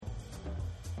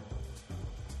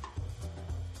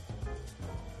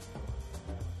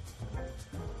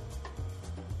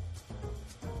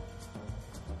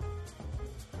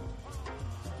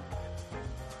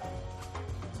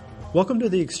Welcome to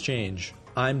The Exchange.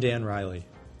 I'm Dan Riley.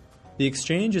 The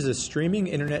Exchange is a streaming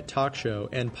internet talk show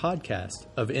and podcast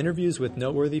of interviews with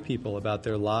noteworthy people about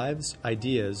their lives,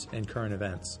 ideas, and current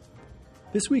events.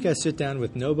 This week I sit down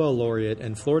with Nobel laureate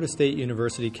and Florida State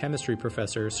University chemistry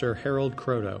professor Sir Harold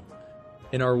Kroto.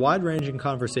 In our wide-ranging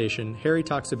conversation, Harry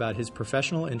talks about his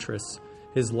professional interests,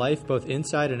 his life both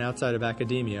inside and outside of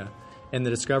academia, and the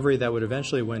discovery that would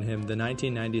eventually win him the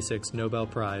 1996 Nobel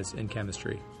Prize in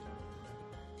chemistry.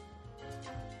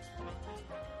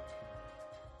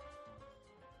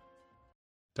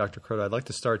 Dr. Kroto, I'd like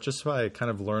to start just by kind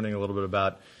of learning a little bit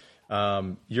about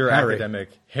your academic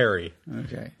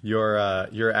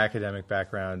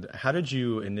background. How did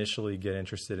you initially get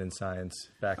interested in science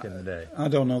back in the day? I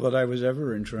don't know that I was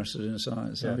ever interested in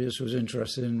science. Yeah. I just was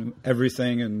interested in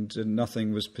everything, and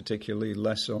nothing was particularly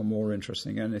less or more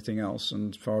interesting than anything else.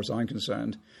 And as far as I'm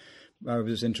concerned, I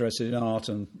was interested in art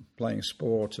and playing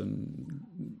sport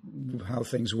and how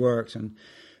things worked. And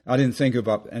I didn't think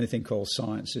about anything called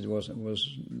science. I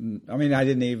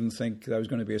didn't even think that I was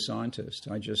going to be a scientist.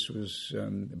 I just was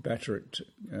better at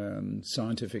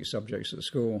scientific subjects at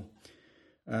school,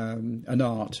 and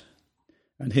art,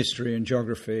 and history and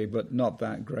geography, but not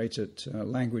that great at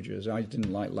languages. I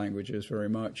didn't like languages very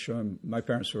much. My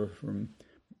parents were from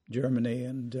Germany,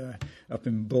 and up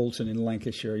in Bolton in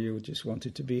Lancashire, you just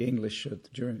wanted to be English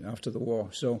after the war.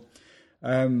 So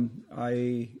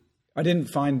I didn't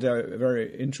find it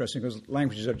very interesting because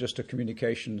languages are just a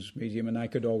communications medium, and I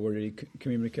could already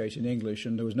communicate in English,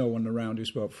 and there was no one around who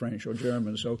spoke French or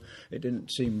German, so it didn't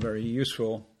seem very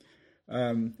useful.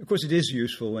 Of course, it is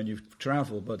useful when you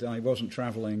travel, but I wasn't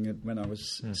traveling when I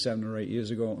was 7 or 8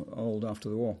 years old after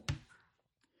the war.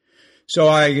 So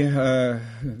I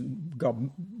got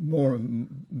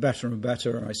better and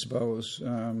better, I suppose.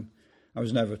 I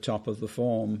was never top of the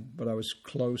form, but I was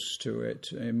close to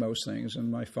it in most things. And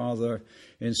my father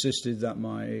insisted that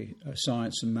my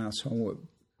science and maths homework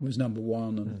was number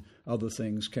one, and other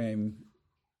things came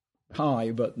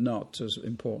high, but not as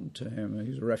important to him.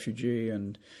 He was a refugee,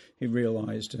 and he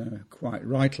realized, quite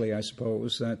rightly, I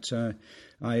suppose, that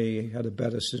I had a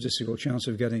better statistical chance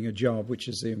of getting a job, which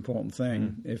is the important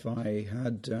thing, if I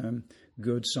had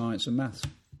good science and maths.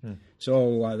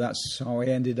 So that's how I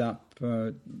ended up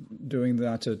doing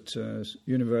that at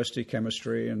university,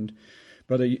 chemistry.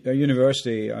 But at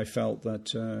university, I felt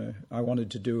that I wanted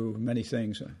to do many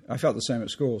things. I felt the same at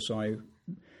school, so I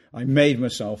made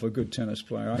myself a good tennis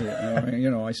player. I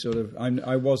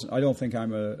don't think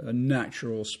I'm a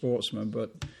natural sportsman,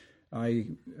 but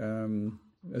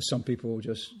some people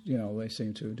just, they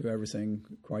seem to do everything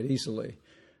quite easily.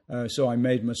 So I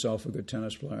made myself a good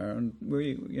tennis player, and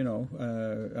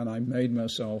and I made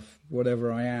myself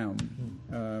whatever I am.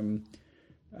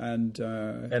 And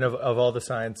of all the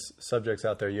science subjects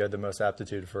out there, you had the most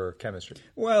aptitude for chemistry.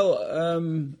 Well,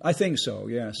 I think so.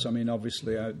 Yes, I mean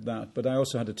obviously that, but I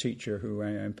also had a teacher who I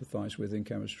empathized with in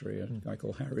chemistry, a guy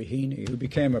called Harry Heaney, who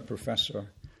became a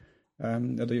professor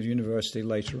at the university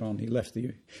later on. He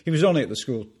was only at the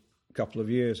school a couple of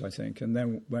years, I think, and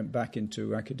then went back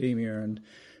into academia, and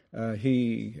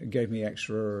he gave me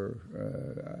extra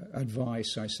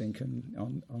advice, I think,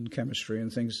 on chemistry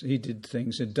and things.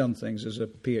 He'd done things as a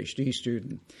PhD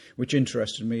student, which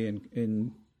interested me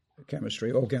in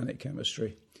chemistry, organic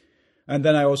chemistry. And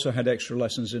then I also had extra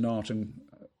lessons in art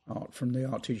from the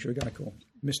art teacher, a guy called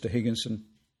Mr. Higginson.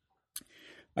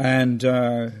 And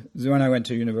when I went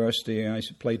to university, I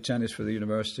played tennis for the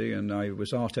university, and I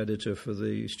was art editor for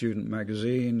the student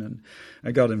magazine, and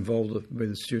I got involved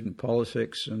with student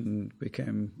politics and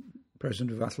became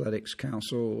president of athletics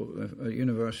council at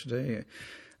university.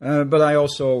 But I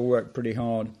also worked pretty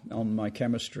hard on my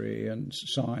chemistry and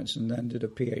science, and then did a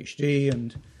PhD.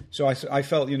 And so I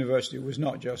felt university was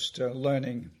not just a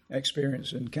learning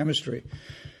experience in chemistry.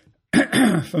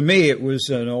 For me, it was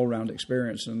an all-round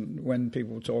experience, and when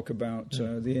people talk about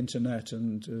the internet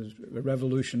and the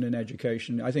revolution in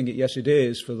education, I think, yes, it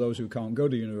is for those who can't go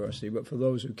to university, but for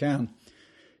those who can,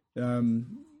 the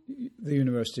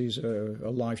university is a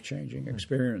life-changing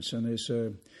experience, and is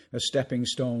a stepping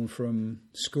stone from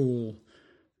school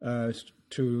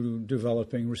to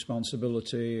developing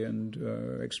responsibility and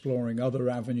exploring other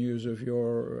avenues of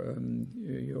your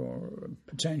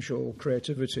potential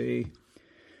creativity.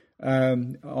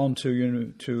 On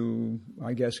to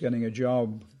I guess, getting a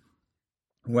job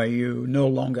where you no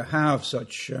longer have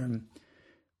such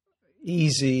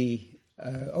easy,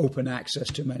 open access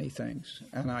to many things.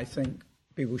 And I think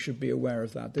people should be aware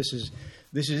of that. This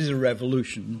is a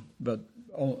revolution, but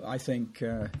I think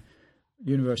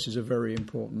universities are very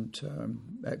important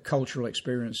cultural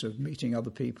experience of meeting other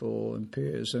people and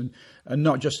peers, and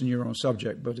not just in your own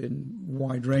subject, but in a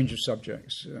wide range of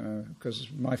subjects. Because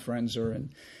my friends are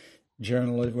in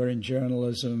we're in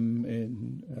journalism,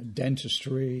 in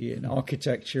dentistry, in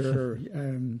architecture,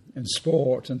 and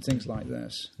sport, and things like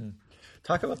this.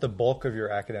 Talk about the bulk of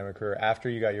your academic career after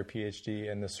you got your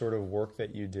PhD and the sort of work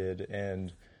that you did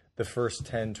and the first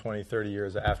 10, 20, 30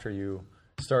 years after you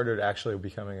started actually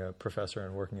becoming a professor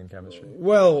and working in chemistry.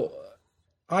 Well,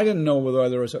 I didn't know whether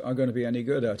I'm going to be any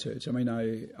good at it. I mean,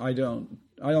 I don't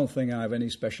think I have any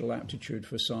special aptitude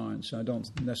for science. I don't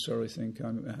necessarily think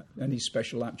I'm any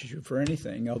special aptitude for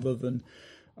anything other than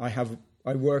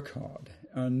I work hard,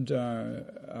 and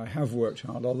I have worked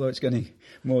hard, although it's getting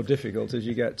more difficult as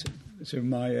you get to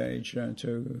my age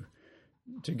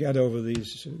to get over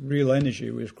these real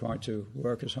energy we required to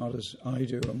work as hard as I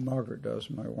do and Margaret does,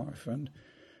 my wife. And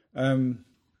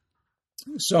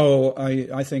so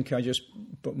I think I just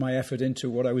put my effort into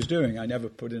what I was doing. I never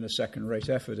put in a second-rate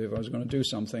effort. If I was going to do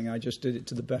something, I just did it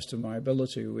to the best of my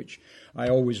ability, which I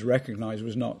always recognized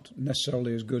was not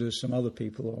necessarily as good as some other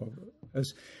people, or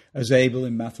as able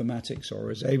in mathematics, or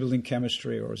as able in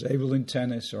chemistry, or as able in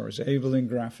tennis, or as able in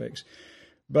graphics.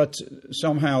 But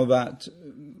somehow that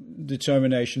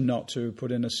determination not to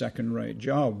put in a second-rate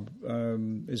job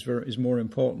is more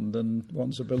important than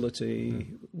one's ability,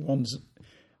 one's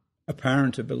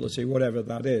apparent ability, whatever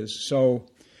that is. So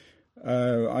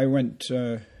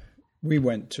we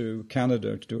went to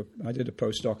Canada I did a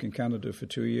postdoc in Canada for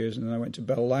 2 years, and then I went to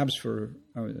Bell Labs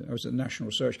I was at the National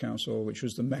Research Council, which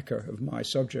was the mecca of my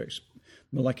subjects,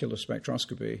 molecular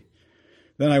spectroscopy.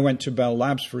 Then I went to Bell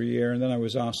Labs for a year, and then I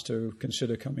was asked to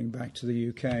consider coming back to the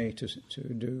UK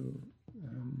to do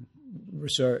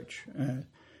research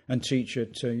and teach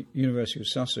at University of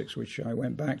Sussex, which I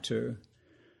went back to.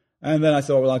 And then I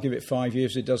thought, well, I'll give it 5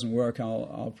 years. If it doesn't work,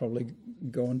 I'll probably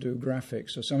go and do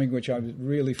graphics or something which I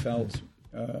really felt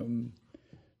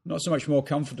not so much more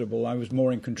comfortable. I was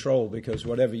more in control, because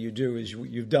whatever you do is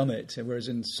you've done it. Whereas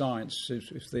in science,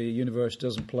 if the universe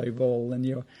doesn't play ball, then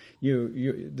the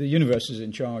universe is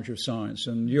in charge of science,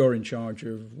 and you're in charge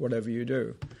of whatever you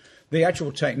do. The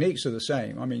actual techniques are the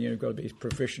same. I mean, you've got to be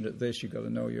proficient at this. You've got to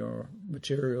know your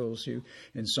materials.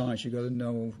 In science, you've got to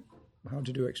know how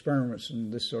to do experiments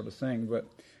and this sort of thing. But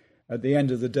at the end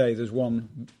of the day, there's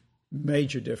one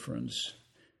major difference.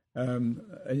 And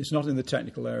it's not in the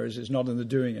technical areas, it's not in the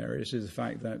doing areas. It's the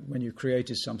fact that when you've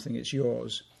created something, it's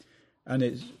yours. And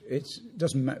it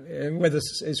doesn't matter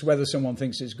whether someone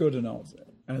thinks it's good or not.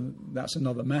 And that's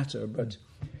another matter. But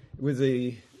with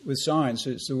science,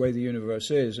 it's the way the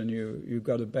universe is, and you've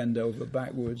got to bend over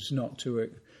backwards not to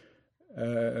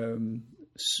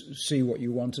see what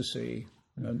you want to see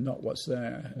and not what's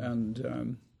there.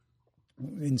 And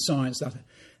in science,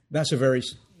 that's a very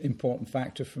important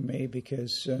factor for me,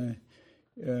 because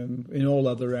in all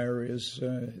other areas,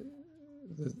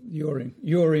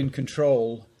 you're in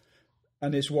control,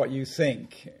 and it's what you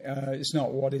think. It's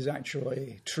not what is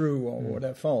actually true or what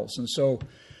are false. And so,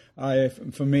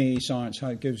 for me, science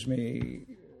gives me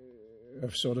a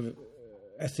sort of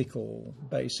ethical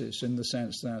basis, in the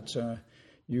sense that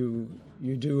you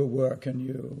do a work and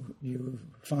you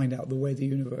find out the way the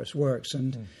universe works,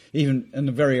 and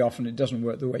very often it doesn't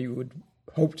work the way you would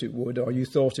hoped it would, or you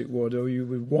thought it would, or you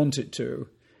would want it to,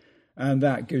 and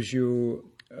that gives you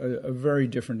a very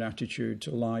different attitude to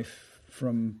life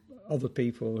from other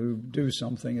people who do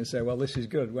something and say, well, this is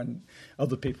good, when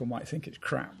other people might think it's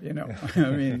crap, I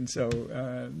mean, so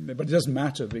but it doesn't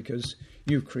matter, because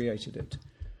you've created it.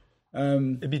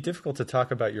 It'd be difficult to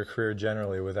talk about your career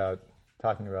generally without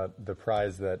talking about the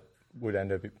prize that would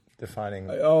end up defining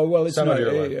it's some of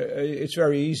your life. It's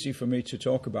very easy for me to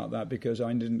talk about that, because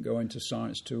I didn't go into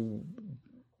science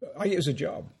it was a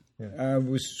job. Yeah.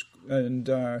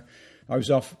 I was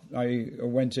off. I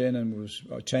went in and was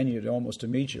tenured almost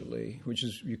immediately, which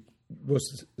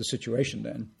was the situation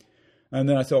then. And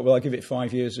then I thought, well, I'll give it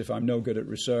 5 years. If I'm no good at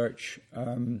research,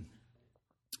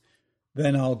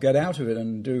 then I'll get out of it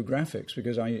and do graphics,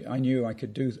 because I knew I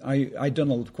could do. I'd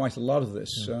done quite a lot of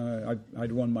this.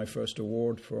 I'd won my first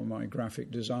award for my graphic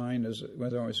design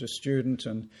when I was a student,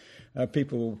 and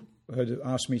people had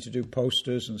asked me to do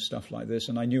posters and stuff like this,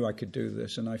 and I knew I could do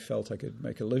this, and I felt I could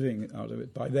make a living out of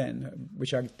it by then,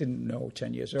 which I didn't know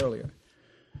 10 years earlier.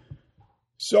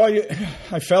 So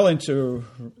I fell into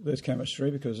this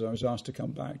chemistry because I was asked to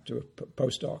come back to a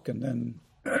postdoc, and then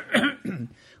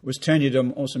was tenured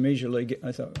almost immediately.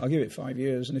 I thought, I'll give it 5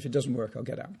 years, and if it doesn't work, I'll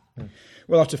get out.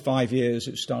 Well, after 5 years,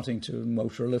 it's starting to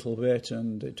motor a little bit,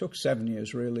 and it took 7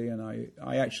 years, really, and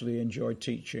I actually enjoyed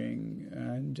teaching,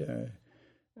 and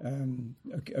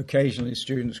occasionally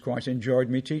students quite enjoyed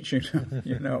me teaching.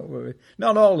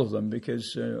 Not all of them,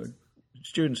 because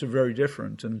students are very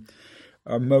different and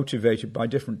are motivated by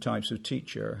different types of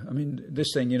teacher. I mean,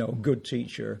 this thing, good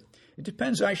teacher, it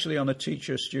depends actually on a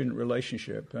teacher-student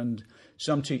relationship. And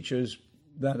some teachers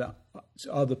that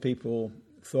other people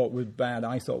thought were bad,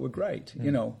 I thought were great. I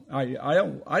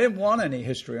didn't want any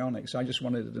histrionics. I just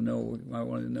wanted to know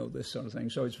this sort of thing.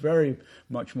 So it's very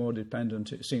much more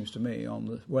dependent, it seems to me,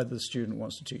 on whether the student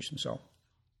wants to teach themselves.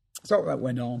 So that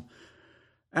went on,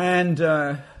 and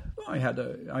I had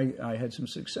some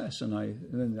success, and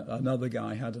then another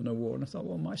guy had an award, and I thought,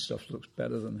 well, my stuff looks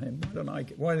better than him.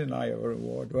 Why didn't I have an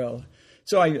award? Well,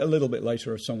 so a little bit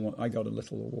later, I got a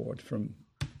little award from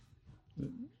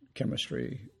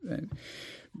chemistry.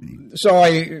 So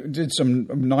I did some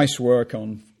nice work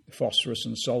on phosphorus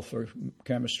and sulfur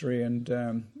chemistry, and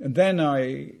then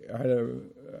I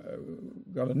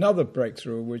got another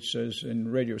breakthrough, which is in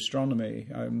radio astronomy.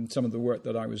 Some of the work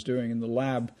that I was doing in the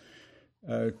lab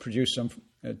produced some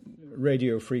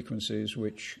radio frequencies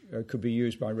which could be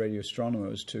used by radio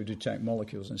astronomers to detect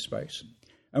molecules in space.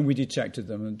 And we detected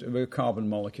them, and there were carbon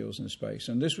molecules in space.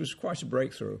 And this was quite a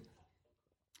breakthrough.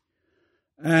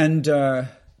 And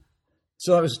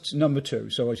so that was number 2.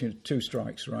 So I was 2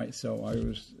 strikes, right? So I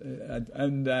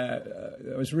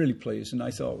was really pleased. And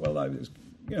I thought, well, I was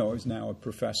now a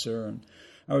professor, and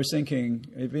I was thinking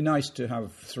it'd be nice to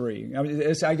have 3. I mean,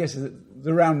 I guess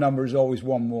the round number is always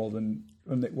 1 more than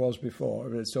it was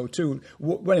before. So 2,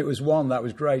 when it was 1, that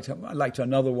was great. I'd like to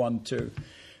another 1 too.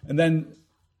 And then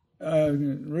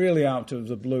really out of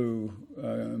the blue,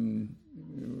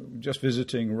 just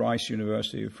visiting Rice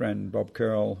University, a friend, Bob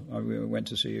Curl, I went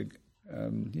to see,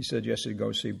 he said yesterday,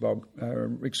 go see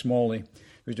Rick Smalley,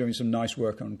 who was doing some nice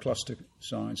work on cluster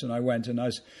science. And I went, and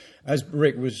as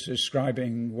Rick was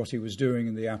describing what he was doing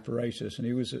in the apparatus, and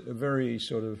he was a very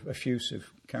sort of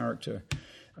effusive character,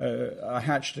 I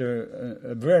hatched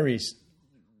a very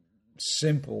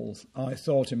simple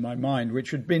thought in my mind,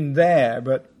 which had been there,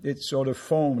 but it sort of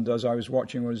formed as I was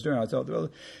watching what he was doing. I thought,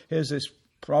 well, here's this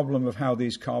problem of how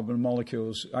these carbon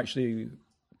molecules actually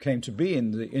came to be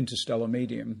in the interstellar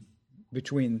medium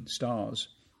between stars.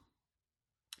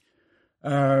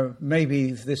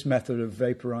 Maybe this method of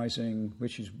vaporizing,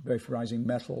 which is vaporizing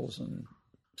metals and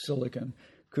silicon,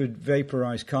 could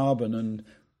vaporize carbon and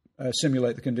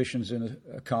simulate the conditions in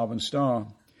a carbon star.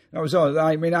 That was all.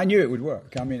 I mean, I knew it would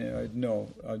work. I mean, I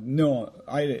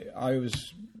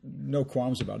was no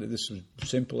qualms about it. This was a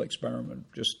simple experiment.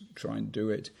 Just try and do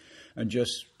it, and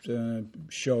just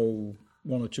show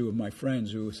 1 or 2 of my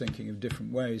friends who were thinking of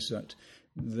different ways that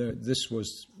this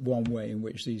was one way in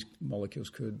which these molecules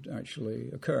could actually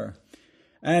occur.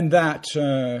 And that,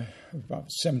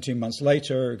 about 17 months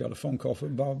later, I got a phone call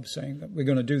from Bob saying that we're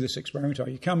going to do this experiment. Are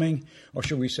you coming, or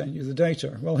should we send you the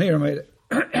data? Well, here I made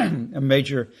a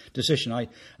major decision.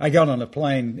 I got on a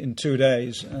plane in 2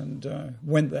 days and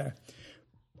went there.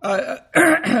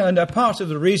 And a part of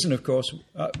the reason, of course,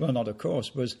 well, not of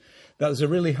course, was that there's a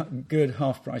really good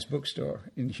half-price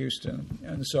bookstore in Houston.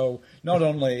 And so not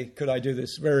only could I do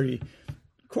this very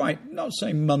quite, not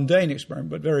saying mundane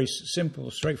experiment, but very simple,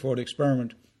 straightforward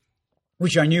experiment,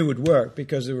 which I knew would work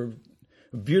because there were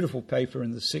a beautiful paper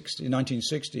in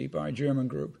 1960 by a German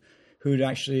group who'd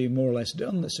actually more or less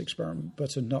done this experiment,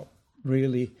 but had not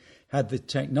really had the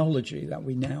technology that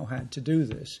we now had to do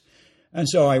this. And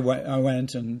so I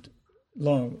went and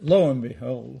lo and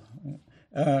behold,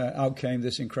 out came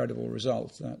this incredible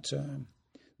result that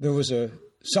there was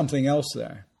something else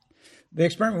there. The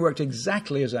experiment worked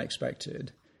exactly as I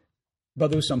expected, but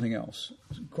there was something else,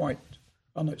 quite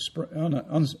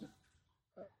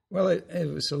well,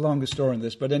 it was a longer story than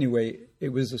this, but anyway, it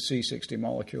was a C60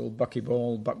 molecule,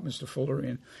 buckyball, Buckminster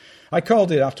Fullerian. I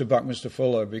called it after Buckminster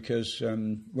Fuller because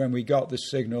when we got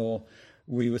this signal,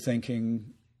 we were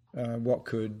thinking what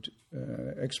could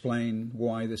explain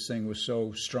why this thing was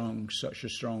so strong, such a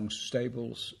strong,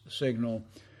 stable signal.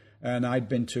 And I'd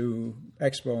been to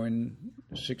Expo in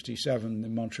 1967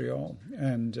 in Montreal,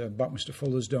 and Buckminster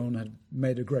Fuller's dome had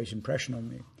made a great impression on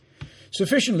me.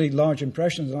 Sufficiently large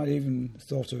impression that I even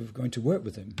thought of going to work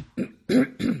with him.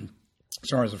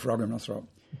 Sorry, there's a frog in my throat.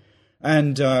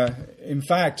 And in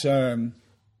fact, I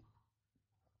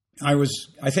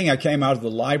think I came out of the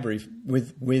library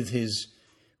with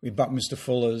Buckminster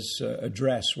Fuller's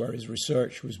address where his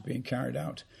research was being carried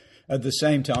out. At the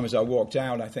same time as I walked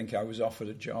out, I think I was offered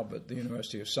a job at the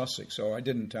University of Sussex, so I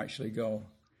didn't actually go.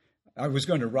 I was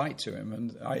going to write to him,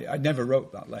 and I never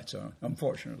wrote that letter,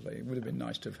 unfortunately. It would have been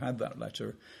nice to have had that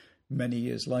letter many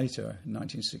years later,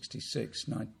 1966,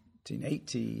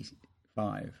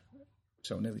 1985.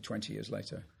 so nearly 20 years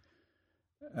later.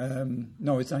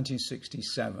 No, it's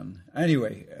 1967.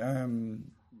 Anyway,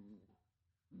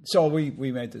 so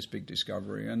we made this big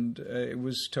discovery, and it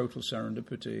was total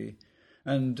serendipity,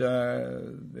 and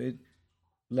it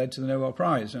led to the Nobel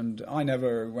Prize. And I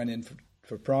never went in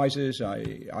for prizes.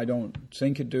 I don't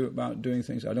think about doing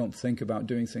things. I don't think about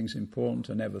doing things important.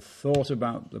 I never thought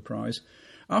about the prize.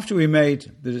 After we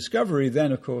made the discovery,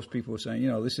 then, of course, people were saying,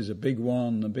 this is a big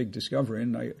one, a big discovery.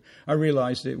 And I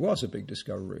realized it was a big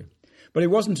discovery. But it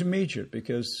wasn't immediate,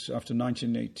 because after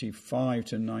 1985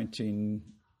 to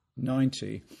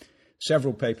 1990,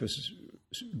 several papers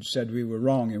said we were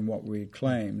wrong in what we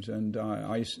claimed. And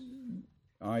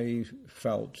I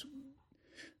felt...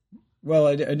 Well,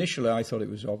 initially I thought it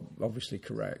was obviously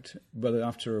correct, but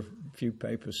after a few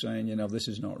papers saying, this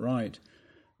is not right,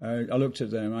 I looked at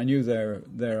them. I knew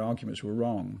their arguments were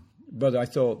wrong, but I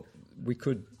thought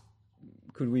could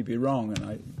we be wrong?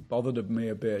 And it bothered me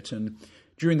a bit. And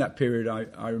during that period,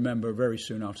 I remember very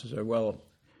soon after, say, well,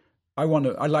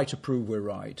 I'd like to prove we're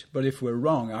right, but if we're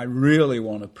wrong, I really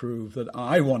want to prove that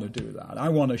I want to do that. I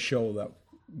want to show that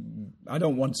I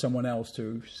don't want someone else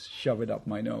to shove it up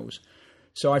my nose.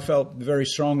 So I felt very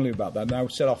strongly about that. And I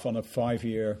set off on a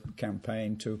 5-year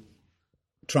campaign to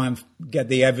try and get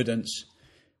the evidence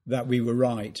that we were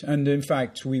right. And in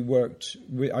fact, I worked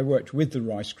with the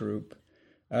Rice Group,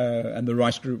 and the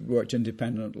Rice Group worked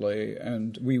independently,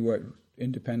 and we worked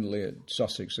independently at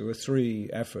Sussex. There were 3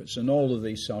 efforts, and all of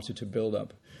these started to build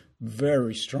up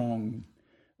very strong,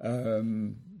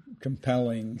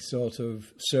 compelling sort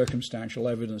of circumstantial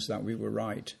evidence that we were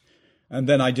right. And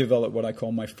then I developed what I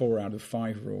call my 4 out of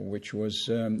 5 rule, which was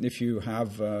if you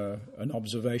have an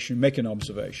observation, make an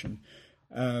observation,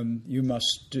 you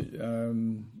must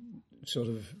sort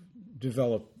of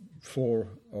develop 4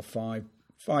 or 5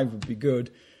 would be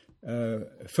good,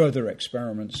 further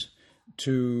experiments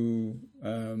to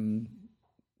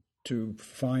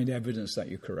find evidence that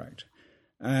you're correct.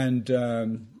 And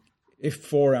if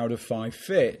 4 out of 5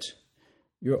 fit,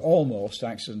 you're almost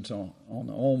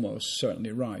almost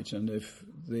certainly right. And if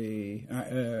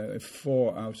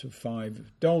 4 out of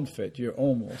 5 don't fit, you're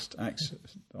almost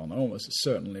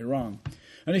certainly wrong.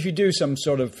 And if you do some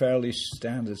sort of fairly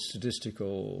standard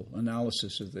statistical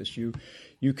analysis of this, you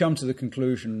come to the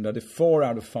conclusion that if 4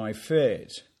 out of 5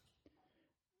 fit,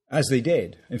 as they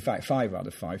did, in fact 5 out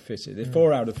of 5 fitted, if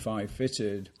 4 out of 5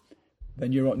 fitted,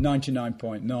 then you're at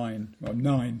 99.9 or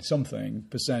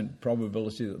 9%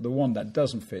 probability that the one that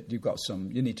doesn't fit, you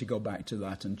need to go back to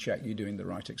that and check you're doing the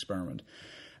right experiment.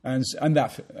 And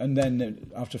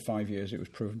then after 5 years, it was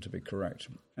proven to be correct.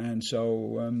 And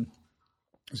so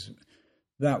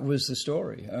that was the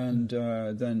story. And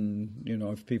then,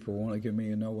 if people want to give me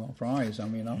a Nobel Prize,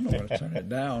 I'm not going to turn it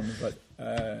down. But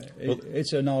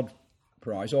it's an odd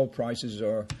prize. All prizes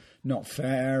are not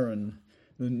fair, and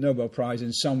the Nobel Prize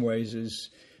in some ways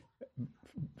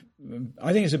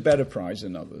I think it's a better prize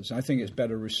than others. I think it's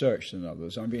better research than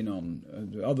others. I've been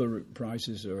on other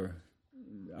prizes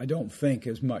I don't think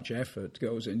as much effort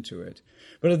goes into it.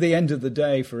 But at the end of the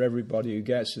day, for everybody who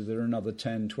gets it, there are another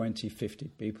 10, 20, 50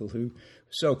 people who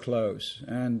are so close.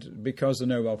 And because the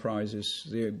Nobel Prize is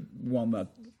the one that,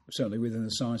 certainly within the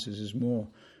sciences, is more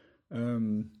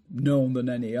known than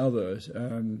any others,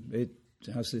 it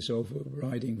has this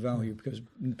overriding value because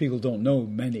people don't know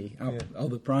many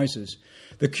other prizes.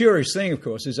 The curious thing, of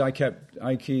course, is I get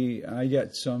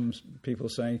some people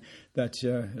saying that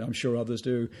I'm sure others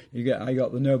do. I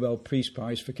got the Nobel Peace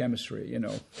Prize for chemistry,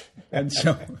 and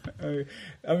so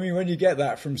when you get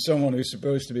that from someone who's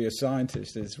supposed to be a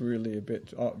scientist, it's really a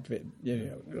bit. Well,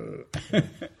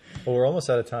 we're almost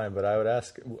out of time, but I would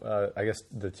ask, I guess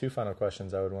the 2 final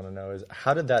questions I would want to know is,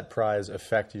 how did that prize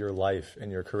affect your life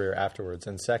and your career afterwards?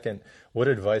 And second, what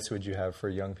advice would you have for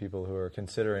young people who are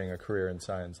considering a career in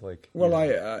science? The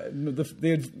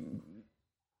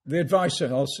advice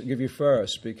I'll give you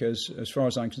first, because as far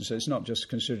as I'm concerned, it's not just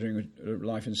considering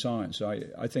life in science.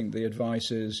 I think the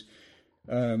advice is,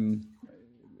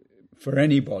 for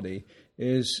anybody,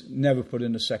 is never put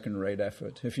in a second-rate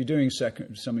effort. If you're doing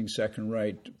something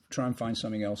second-rate, try and find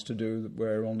something else to do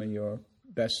where only your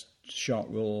best shot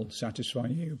will satisfy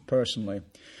you personally.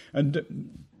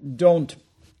 And don't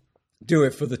do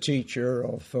it for the teacher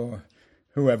or for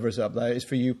whoever's up there. It's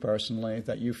for you personally,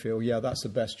 that you feel, that's the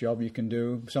best job you can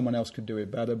do. Someone else could do it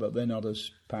better, but they're not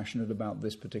as passionate about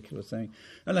this particular thing.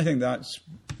 And I think that's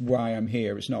why I'm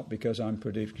here. It's not because I'm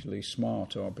particularly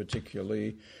smart or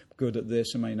particularly good at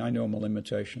this. I know my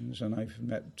limitations, and I've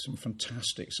met some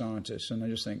fantastic scientists, and I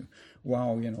just think,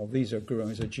 wow, these are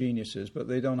geniuses, but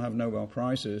they don't have Nobel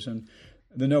Prizes. And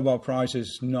The Nobel Prize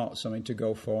is not something to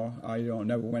go for. I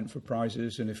never went for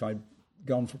prizes, and if I'd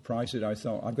gone for prizes, I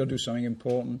thought I've got to do something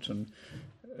important, and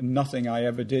nothing I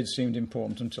ever did seemed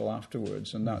important until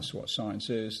afterwards, and that's what science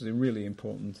is. The really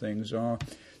important things are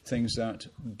things that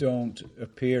don't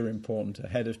appear important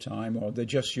ahead of time, or they're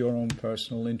just your own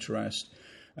personal interest,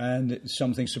 and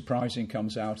something surprising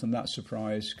comes out, and that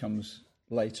surprise comes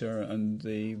later, and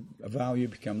the value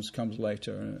comes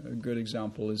later. A good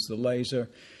example is the laser.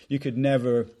 You could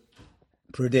never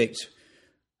predict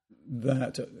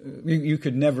that. You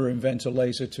could never invent a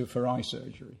laser for eye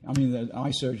surgery. I mean, the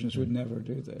eye surgeons would never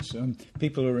do this.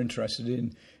 People who are interested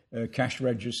in cash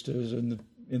registers and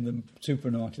in the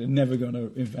supermarket are never going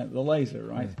to invent the laser,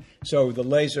 right? So the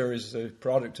laser is the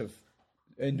product of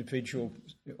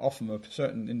often a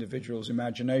certain individual's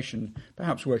imagination,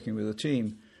 perhaps working with a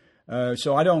team.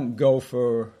 So I don't go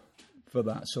for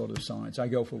that sort of science. I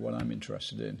go for what I'm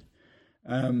interested in.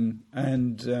 And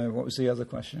what was the other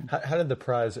question? How did the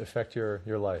prize affect your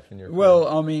life and your career? Well,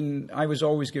 I mean, I was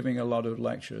always giving a lot of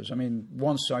lectures. I mean,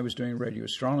 once I was doing radio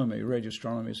astronomy.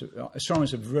 Astronomy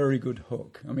is a very good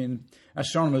hook. I mean,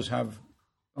 astronomers have,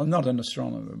 well, not an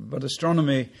astronomer, but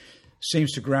astronomy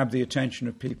seems to grab the attention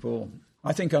of people,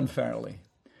 I think unfairly,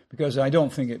 because I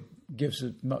don't think it gives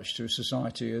as much to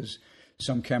society as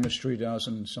some chemistry does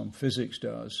and some physics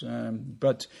does.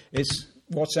 But it's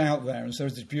what's out there. And so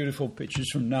there's these beautiful pictures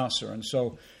from NASA. And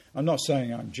so I'm not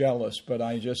saying I'm jealous, but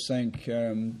I just think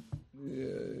the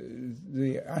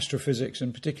astrophysics,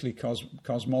 and particularly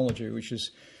cosmology, which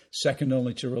is second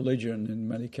only to religion in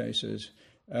many cases,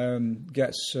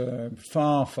 gets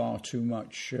far, far too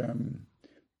much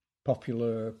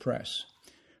popular press.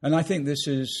 And I think this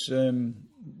is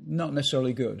not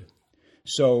necessarily good.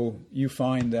 So you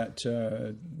find that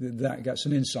that gets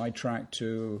an inside track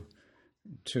to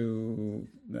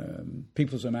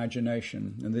people's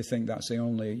imagination, and they think that's the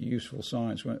only useful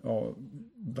science or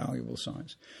valuable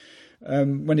science,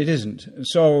 when it isn't.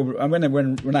 So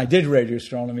when I did radio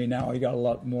astronomy, now I got a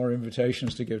lot more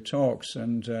invitations to give talks,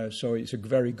 and so it's a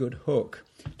very good hook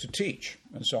to teach.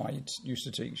 And so I used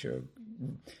to teach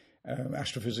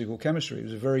astrophysical chemistry. It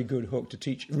was a very good hook to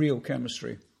teach real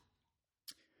chemistry.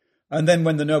 And then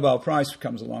when the Nobel Prize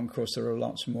comes along, of course, there are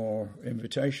lots more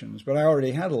invitations. But I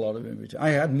already had a lot of invitations.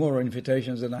 I had more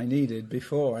invitations than I needed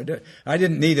before. I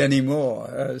didn't need any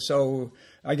more. So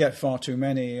I get far too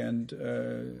many, and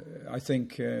I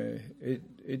think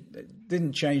it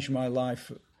didn't change my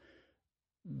life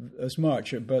as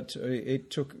much, but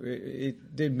it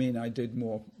did mean I did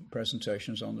more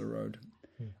presentations on the road.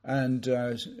 And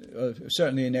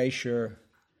certainly in Asia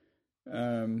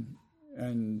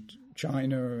and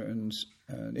China and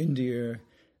India,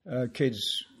 kids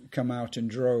come out in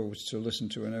droves to listen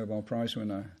to a Nobel Prize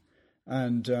winner.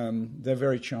 And they're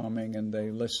very charming, and they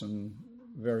listen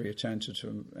very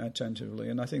attentively.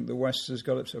 And I think the West has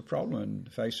got a problem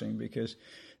facing, because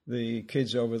the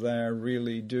kids over there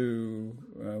really do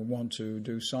want to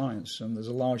do science, and there's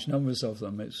a large numbers of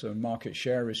them. It's a market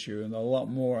share issue, and there are a lot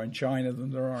more in China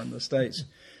than there are in the States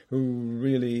who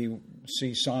really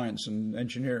see science and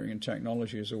engineering and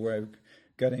technology as a way of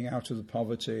getting out of the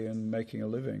poverty and making a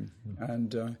living.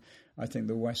 And I think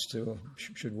the West still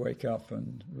should wake up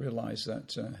and realize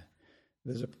that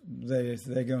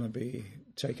they're going to be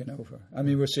taken over. I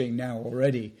mean, we're seeing now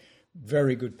already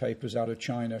very good papers out of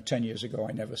China. 10 years ago,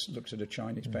 I never looked at a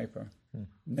Chinese paper.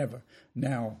 Never.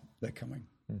 Now they're coming.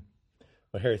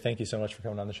 Well, Harry, thank you so much for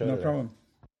coming on the show No today. problem.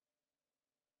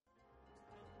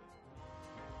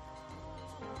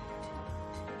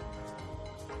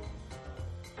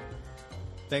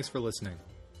 Thanks for listening.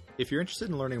 If you're interested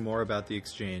in learning more about the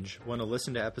Exchange, want to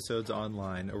listen to episodes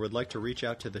online, or would like to reach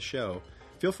out to the show,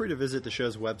 feel free to visit the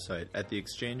show's website at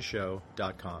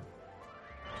theexchangeshow.com.